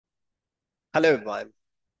Hello everyone,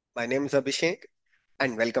 my name is Abhishek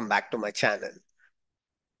and welcome back to my channel.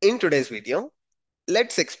 In today's video,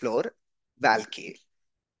 let's explore Valkey.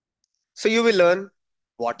 So you will learn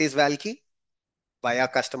what is Valkey, why are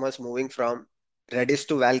customers moving from Redis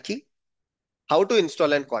to Valkey, how to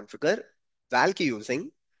install and configure Valkey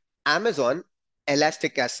using Amazon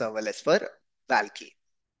ElastiCache Serverless for Valkey.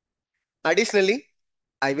 Additionally,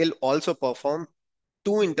 I will also perform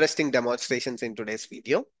two interesting demonstrations in today's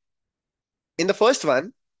video. In the first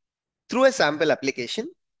one, through a sample application,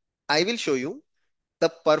 I will show you the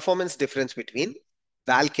performance difference between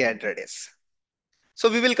Valkey and Redis.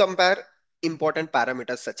 So we will compare important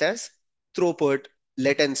parameters such as throughput,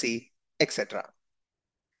 latency, etc.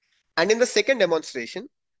 And in the second demonstration,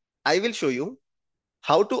 I will show you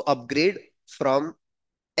how to upgrade from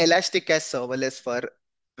ElastiCache serverless for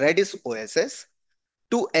Redis OSS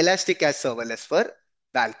to ElastiCache serverless for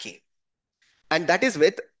Valkey. And that is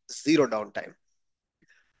with zero downtime.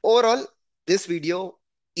 Overall, this video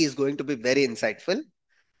is going to be very insightful.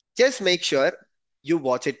 Just make sure you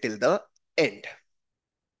watch it till the end.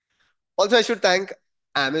 Also, I should thank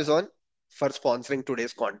Amazon for sponsoring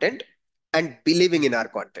today's content and believing in our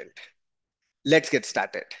content. Let's get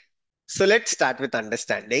started. So let's start with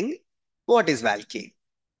understanding what is Valkey.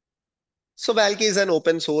 So Valkey is an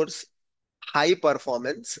open source, high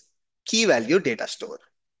performance, key value data store.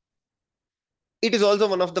 It is also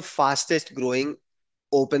one of the fastest growing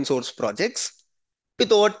open source projects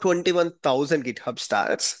with over 21,000 GitHub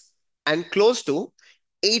stars and close to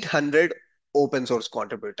 800 open source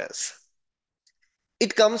contributors.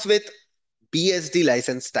 It comes with BSD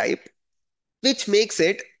license type, which makes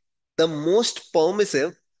it the most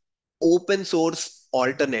permissive open source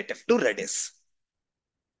alternative to Redis.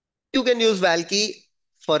 You can use Valkey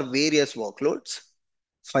for various workloads.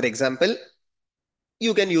 For example,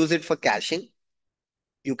 you can use it for caching,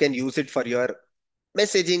 you can use it for your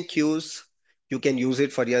messaging queues, you can use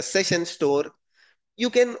it for your session store,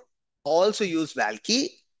 you can also use Valkey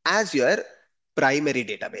as your primary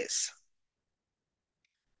database.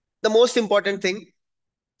 The most important thing,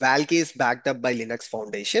 Valkey is backed up by Linux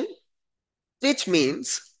Foundation, which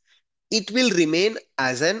means it will remain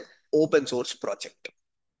as an open source project.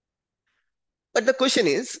 But the question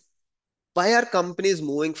is, why are companies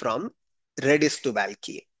moving from Redis to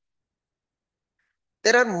Valkey?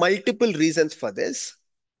 There are multiple reasons for this.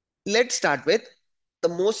 Let's start with the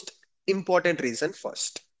most important reason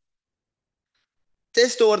first.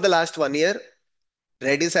 Just over the last 1 year,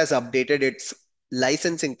 Redis has updated its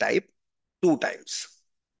licensing type two times.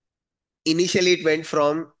 Initially, it went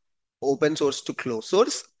from open source to closed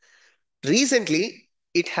source. Recently,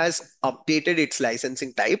 it has updated its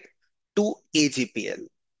licensing type to AGPL.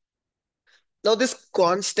 Now, this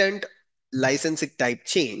constant licensing type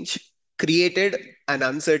change created an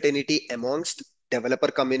uncertainty amongst developer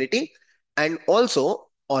community and also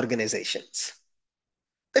organizations.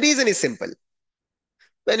 The reason is simple.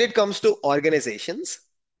 When it comes to organizations,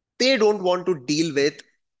 they don't want to deal with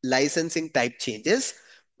licensing type changes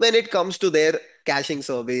when it comes to their caching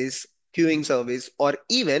service, queuing service, or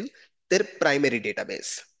even their primary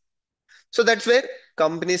database. So that's where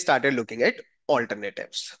companies started looking at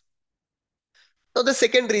alternatives. Now, the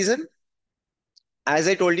second reason, as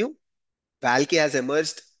I told you, Valkey has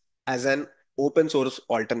emerged as an open source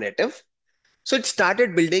alternative. So it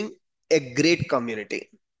started building a great community.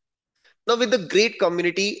 Now, with the great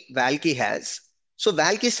community Valkey has, so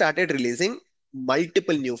Valkey started releasing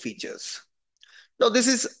multiple new features. Now, this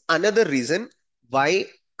is another reason why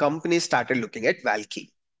companies started looking at Valkey.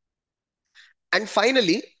 And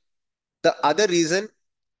finally, the other reason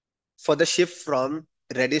for the shift from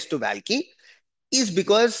Redis to Valkey is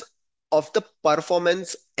because of the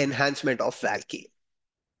performance enhancement of Valkey.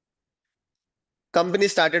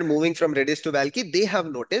 Companies started moving from Redis to Valkey, they have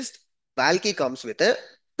noticed Valkey comes with a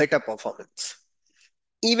better performance.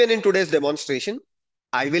 Even in today's demonstration,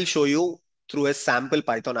 I will show you through a sample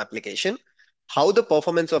Python application how the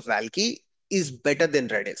performance of Valkey is better than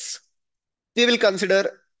Redis. We will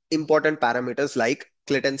consider important parameters like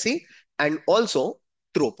latency and also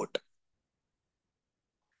throughput.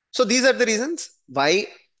 So these are the reasons why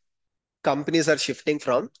companies are shifting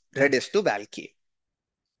from Redis to Valkey.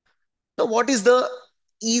 Now, what is the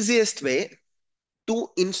easiest way to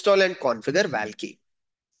install and configure Valkey?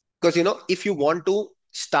 Because if you want to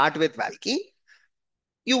start with Valkey,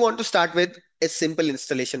 you want to start with a simple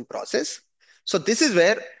installation process. So this is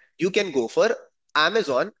where you can go for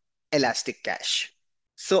Amazon ElastiCache.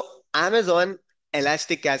 So Amazon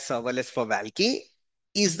ElastiCache serverless for Valkey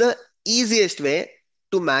is the easiest way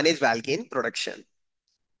to manage Valkey in production.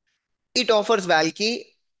 It offers Valkey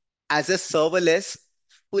as a serverless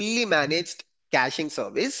fully managed caching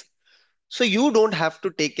service. So you don't have to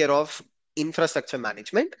take care of infrastructure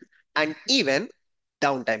management and even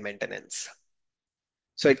downtime maintenance.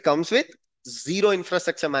 So it comes with zero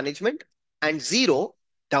infrastructure management and zero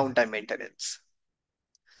downtime maintenance.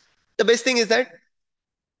 The best thing is that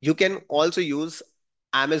you can also use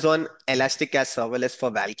Amazon ElastiCache Serverless for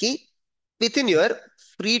Valkey within your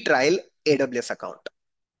free trial AWS account.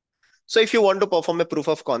 So if you want to perform a proof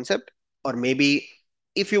of concept, or maybe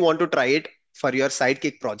if you want to try it for your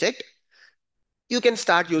Sidekick project, you can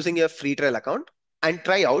start using your free trial account and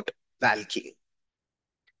try out Valkey.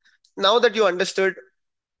 Now that you understood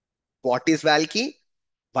what is Valkey,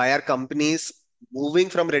 why are companies moving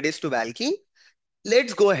from Redis to Valkey,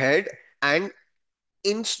 let's go ahead and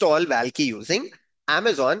install Valkey using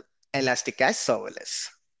Amazon ElastiCache Serverless.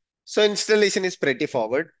 So installation is pretty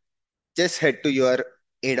forward. Just head to your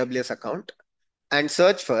AWS account and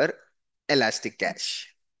search for ElastiCache.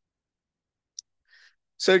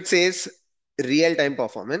 So it says real-time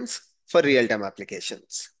performance for real-time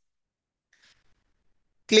applications.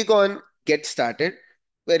 Click on Get Started,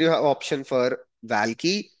 where you have option for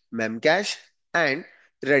Valkey, Memcache, and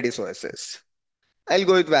Redis OSS. I'll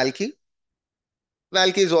go with Valkey.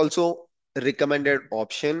 Valkey is also a recommended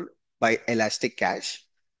option by ElastiCache.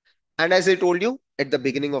 And as I told you at the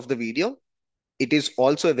beginning of the video, it is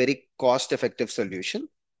also a very cost-effective solution.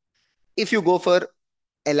 If you go for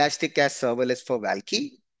ElastiCache serverless for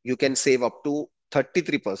Valkey, you can save up to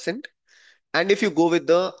 33%. And if you go with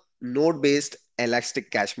the node-based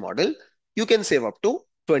ElastiCache model, you can save up to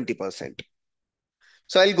 20%.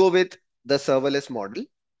 So I'll go with the serverless model,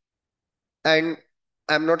 and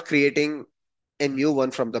I'm not creating a new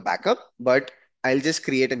one from the backup, but I'll just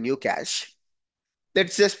create a new cache.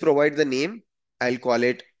 Let's just provide the name. I'll call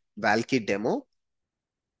it Valkey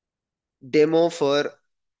demo for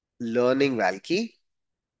learning Valkey.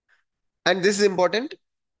 And this is important,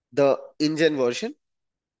 the engine version.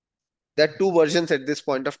 There are two versions at this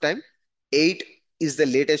point of time. 8 is the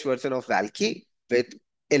latest version of Valkey with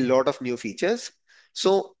a lot of new features.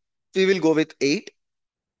 So we will go with 8.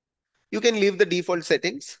 You can leave the default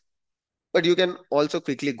settings, but you can also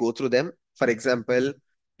quickly go through them. For example,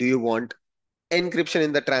 do you want encryption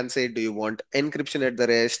in the transit? Do you want encryption at the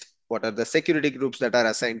rest? What are the security groups that are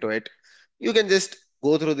assigned to it? You can just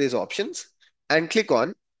go through these options and click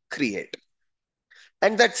on create.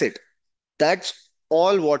 And that's it. That's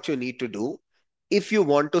all what you need to do if you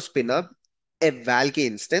want to spin up a Valkey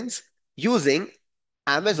instance using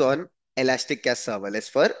Amazon ElastiCache Serverless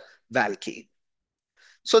for Valkey.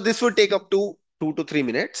 So this would take up to 2 to 3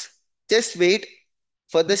 minutes. Just wait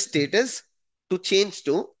for the status to change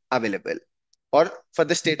to available or for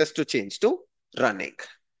the status to change to running.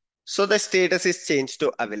 So the status is changed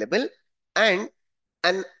to available and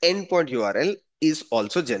an endpoint URL is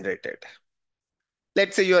also generated.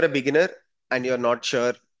 Let's say you're a beginner and you're not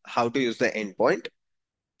sure how to use the endpoint.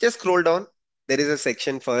 Just scroll down. There is a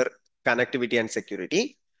section for connectivity and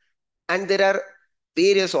security, and there are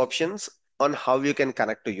various options on how you can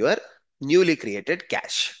connect to your newly created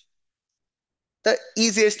cache. The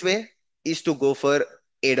easiest way is to go for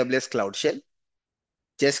AWS Cloud Shell.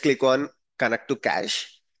 Just click on connect to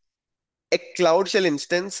cache. A Cloud Shell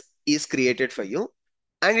instance is created for you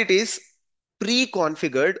and it is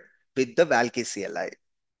pre-configured with the Valkey CLI.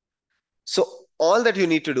 So all that you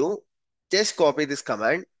need to do, just copy this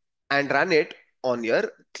command and run it on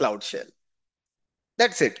your Cloud Shell.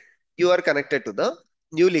 That's it. You are connected to the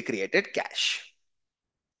newly created cache.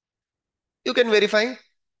 You can verify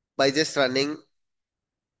by just running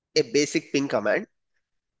a basic ping command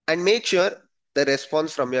and make sure the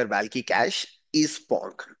response from your Valkey cache is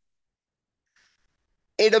Ponk.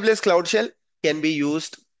 AWS Cloud Shell can be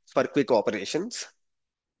used for quick operations.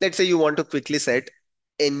 Let's say you want to quickly set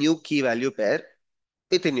a new key value pair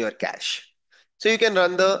within your cache. So you can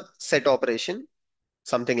run the set operation,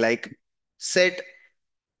 something like set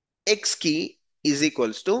x key is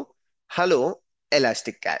equals to hello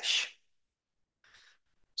elastic cache.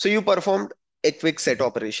 So you performed a quick set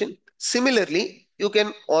operation. Similarly, you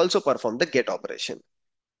can also perform the get operation.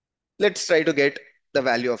 Let's try to get the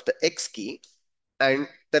value of the x key and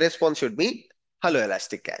the response should be hello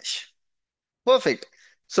elastic cache. Perfect.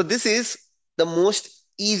 So this is the most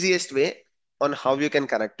easiest way on how you can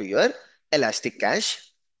connect to your elastic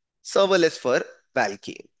cache serverless for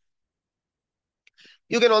Valkey.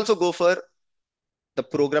 You can also go for the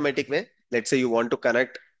programmatic way. Let's say you want to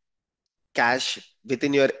connect cache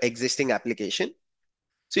within your existing application.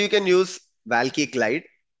 So you can use Valkey Glide,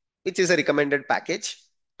 which is a recommended package.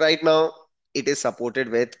 Right now, it is supported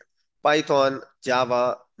with Python,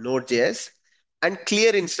 Java, Node.js, and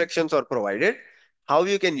clear instructions are provided how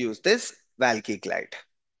you can use this Valkey client.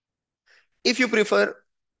 If you prefer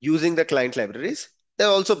using the client libraries, there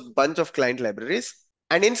are also a bunch of client libraries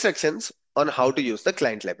and instructions on how to use the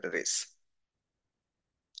client libraries.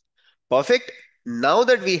 Perfect. Now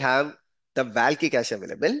that we have the Valkey cache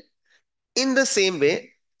available, in the same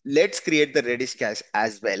way, let's create the Redis cache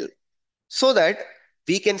as well so that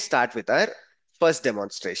we can start with our first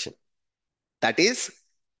demonstration. That is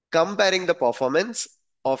comparing the performance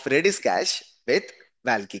of Redis cache with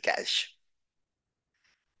Valkey cache.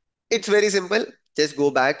 It's very simple. Just go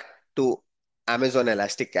back to Amazon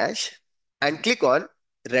ElastiCache and click on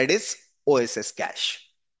Redis OSS cache.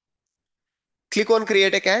 Click on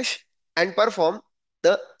create a cache and perform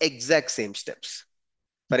the exact same steps.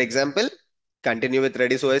 For example, continue with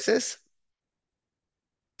Redis OSS.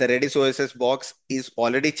 The Redis OSS box is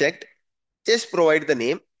already checked. Just provide the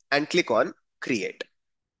name and click on create.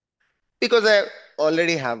 Because I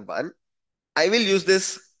already have one, I will use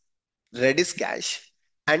this Redis cache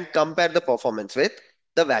and compare the performance with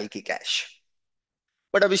the Valkey cache.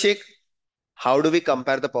 But Abhishek, how do we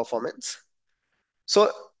compare the performance?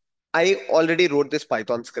 So I already wrote this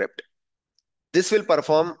Python script. This will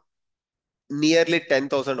perform nearly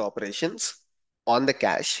 10,000 operations on the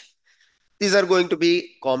cache. These are going to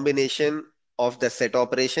be combination of the set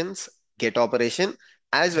operations, get operation,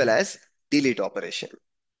 as well as delete operation.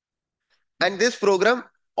 And this program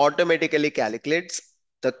automatically calculates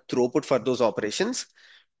the throughput for those operations,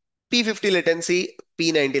 P50 latency,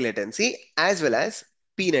 P90 latency, as well as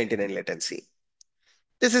P99 latency.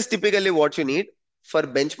 This is typically what you need for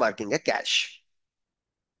benchmarking a cache.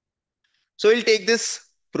 So we'll take this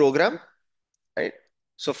program, right?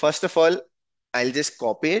 So first of all, I'll just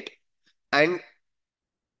copy it and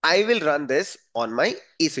I will run this on my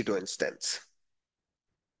EC2 instance.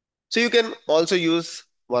 So you can also use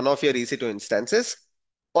one of your EC2 instances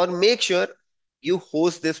or make sure you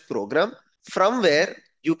host this program from where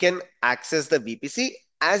you can access the VPC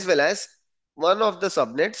as well as one of the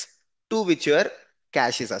subnets to which your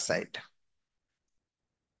cache is assigned.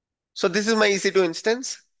 So this is my EC2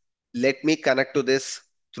 instance. Let me connect to this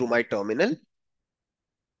through my terminal.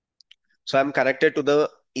 So I'm connected to the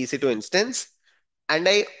EC2 instance and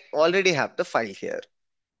I already have the file here,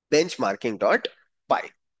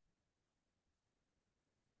 benchmarking.py.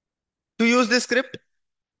 To use this script,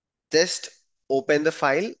 just open the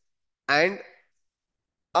file and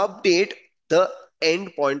update the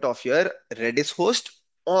endpoint of your Redis host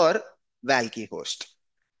or Valkey host.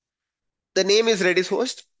 The name is Redis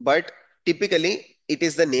host, but typically it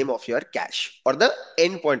is the name of your cache or the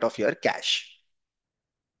endpoint of your cache.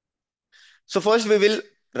 So first we will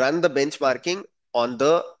run the benchmarking on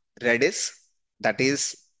the Redis, that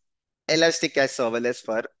is ElastiCache serverless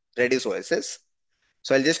for Redis OSS.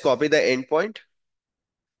 So I'll just copy the endpoint.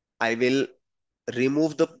 I will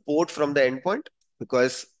remove the port from the endpoint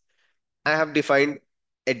because I have defined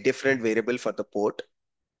a different variable for the port.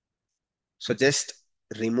 So just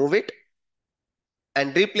remove it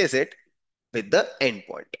and replace it with the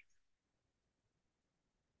endpoint.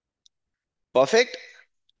 Perfect.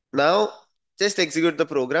 Now just execute the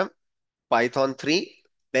program Python 3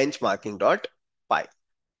 benchmarking.py.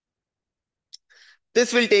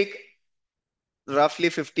 This will take roughly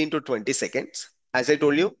 15 to 20 seconds. As I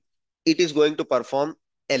told you, it is going to perform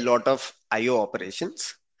a lot of IO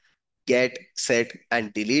operations, get, set,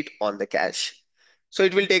 and delete on the cache. So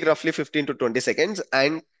it will take roughly 15 to 20 seconds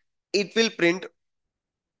and it will print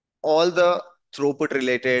all the throughput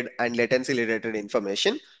related and latency related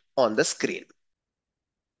information on the screen.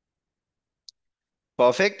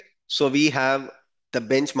 Perfect. So we have the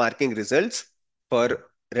benchmarking results for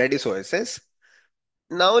Redis OSS.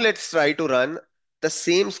 Now let's try to run the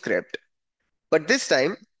same script, but this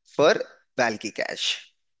time for Valkey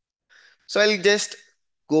cache. So I'll just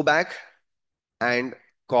go back and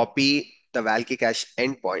copy the Valkey cache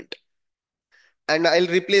endpoint, and I'll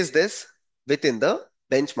replace this within the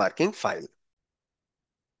benchmarking file.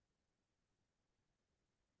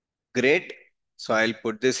 Great. So I'll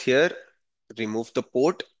put this here, remove the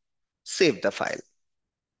port, save the file.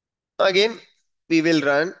 Again, we will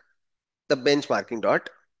run the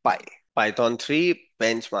benchmarking.py, Python 3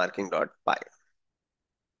 benchmarking.py.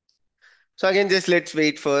 So again, just let's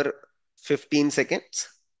wait for 15 seconds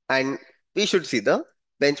and we should see the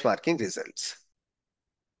benchmarking results.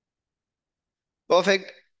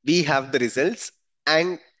 Perfect. We have the results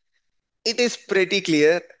and it is pretty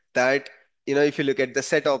clear that, if you look at the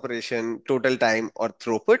set operation, total time or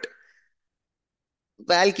throughput,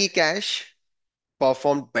 Valkey cache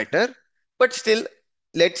performed better, but still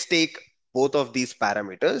let's take both of these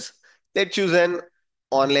parameters. Let's choose an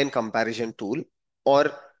online comparison tool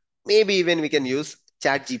or maybe even we can use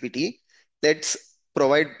ChatGPT. Let's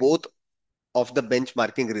provide both of the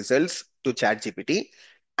benchmarking results to ChatGPT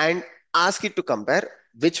and ask it to compare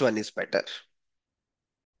which one is better.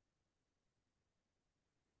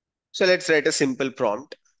 So let's write a simple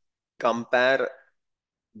prompt. Compare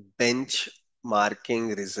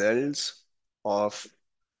benchmarking results of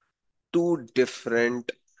two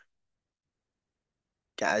different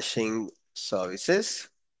caching services.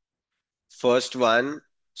 First one,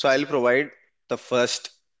 so I'll provide the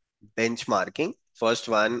first benchmarking. First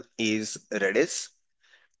one is Redis,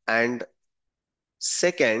 and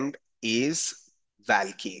second is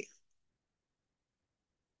Valkey.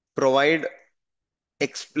 Provide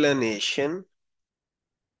explanation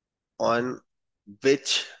on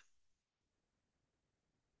which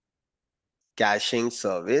caching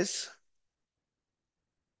service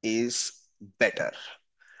is better.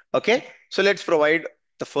 Okay, so let's provide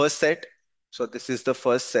the first set. So this is the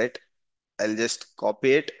first set. I'll just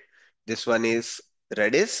copy it. This one is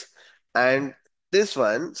Redis, and this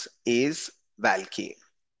one is Valkey.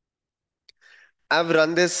 I've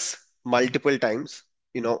run this multiple times.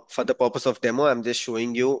 For the purpose of demo, I'm just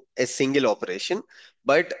showing you a single operation,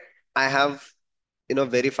 but I have,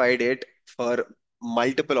 verified it for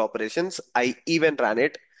multiple operations. I even ran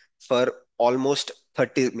it for almost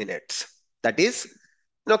 30 minutes. That is,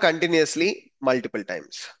 continuously multiple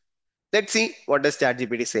times. Let's see what does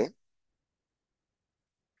ChatGPT say.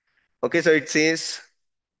 Okay, so it says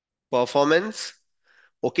performance.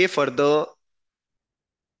 Okay, for the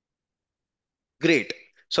great.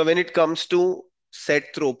 So when it comes to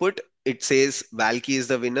set throughput, it says Valkey is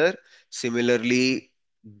the winner. Similarly,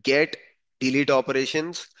 get, delete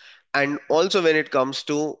operations. And also when it comes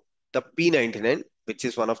to the P99, which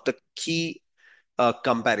is one of the key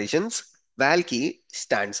comparisons, Valkey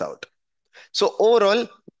stands out. So overall,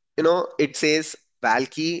 it says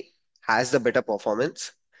Valkey has the better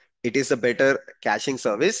performance. It is a better caching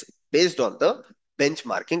service based on the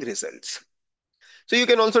benchmarking results. So you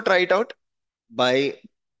can also try it out by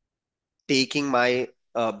taking my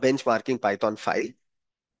benchmarking Python file,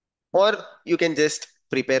 or you can just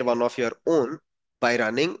prepare one of your own by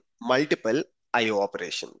running multiple IO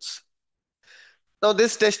operations. Now,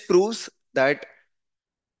 this test proves that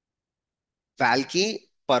Valkey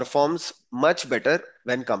performs much better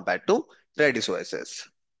when compared to Redis OSS.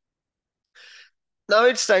 Now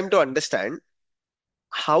it's time to understand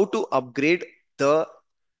how to upgrade the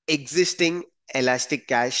existing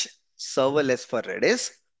ElastiCache serverless for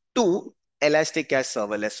Redis to ElastiCache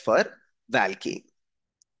serverless for Valkey.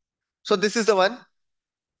 So this is the one.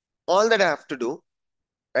 All that I have to do,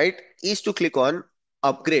 right, is to click on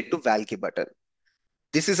upgrade to Valkey button.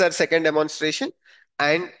 This is our second demonstration,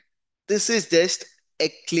 and this is just a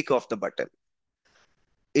click of the button.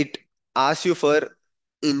 It asks you for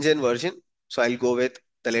engine version. So I'll go with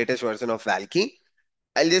the latest version of Valkey.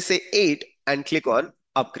 I'll just say 8 and click on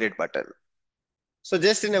upgrade button. So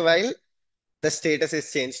just in a while, the status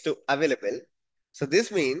is changed to available. So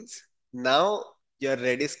this means now your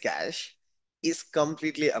Redis cache is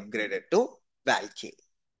completely upgraded to Valkey.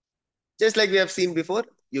 Just like we have seen before,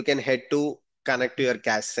 you can head to connect to your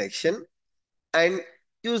cache section and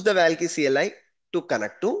use the Valkey CLI to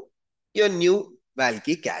connect to your new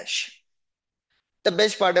Valkey cache. The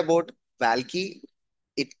best part about Valkey,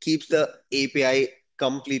 it keeps the API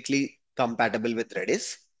completely compatible with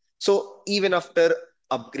Redis. So even after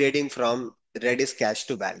upgrading from Redis cache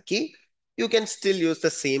to Valkey, you can still use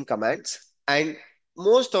the same commands. And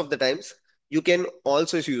most of the times, you can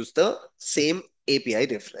also use the same API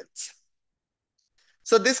reference.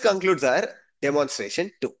 So this concludes our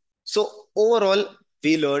demonstration 2. So overall,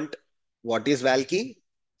 we learned what is Valkey.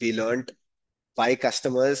 We learned why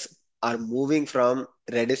customers are moving from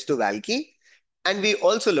Redis to Valkey. And we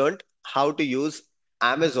also learned how to use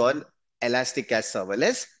Amazon ElastiCache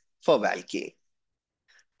serverless for Valkey.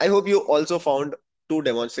 I hope you also found two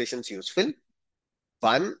demonstrations useful.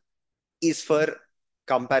 One is for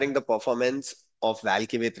comparing the performance of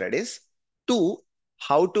Valkey with Redis. Two,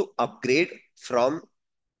 how to upgrade from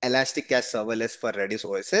ElastiCache serverless for Redis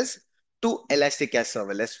OSS to ElastiCache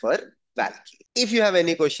serverless for Valkey. If you have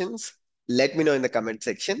any questions, let me know in the comment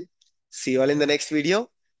section. See you all in the next video.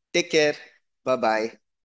 Take care. Bye bye.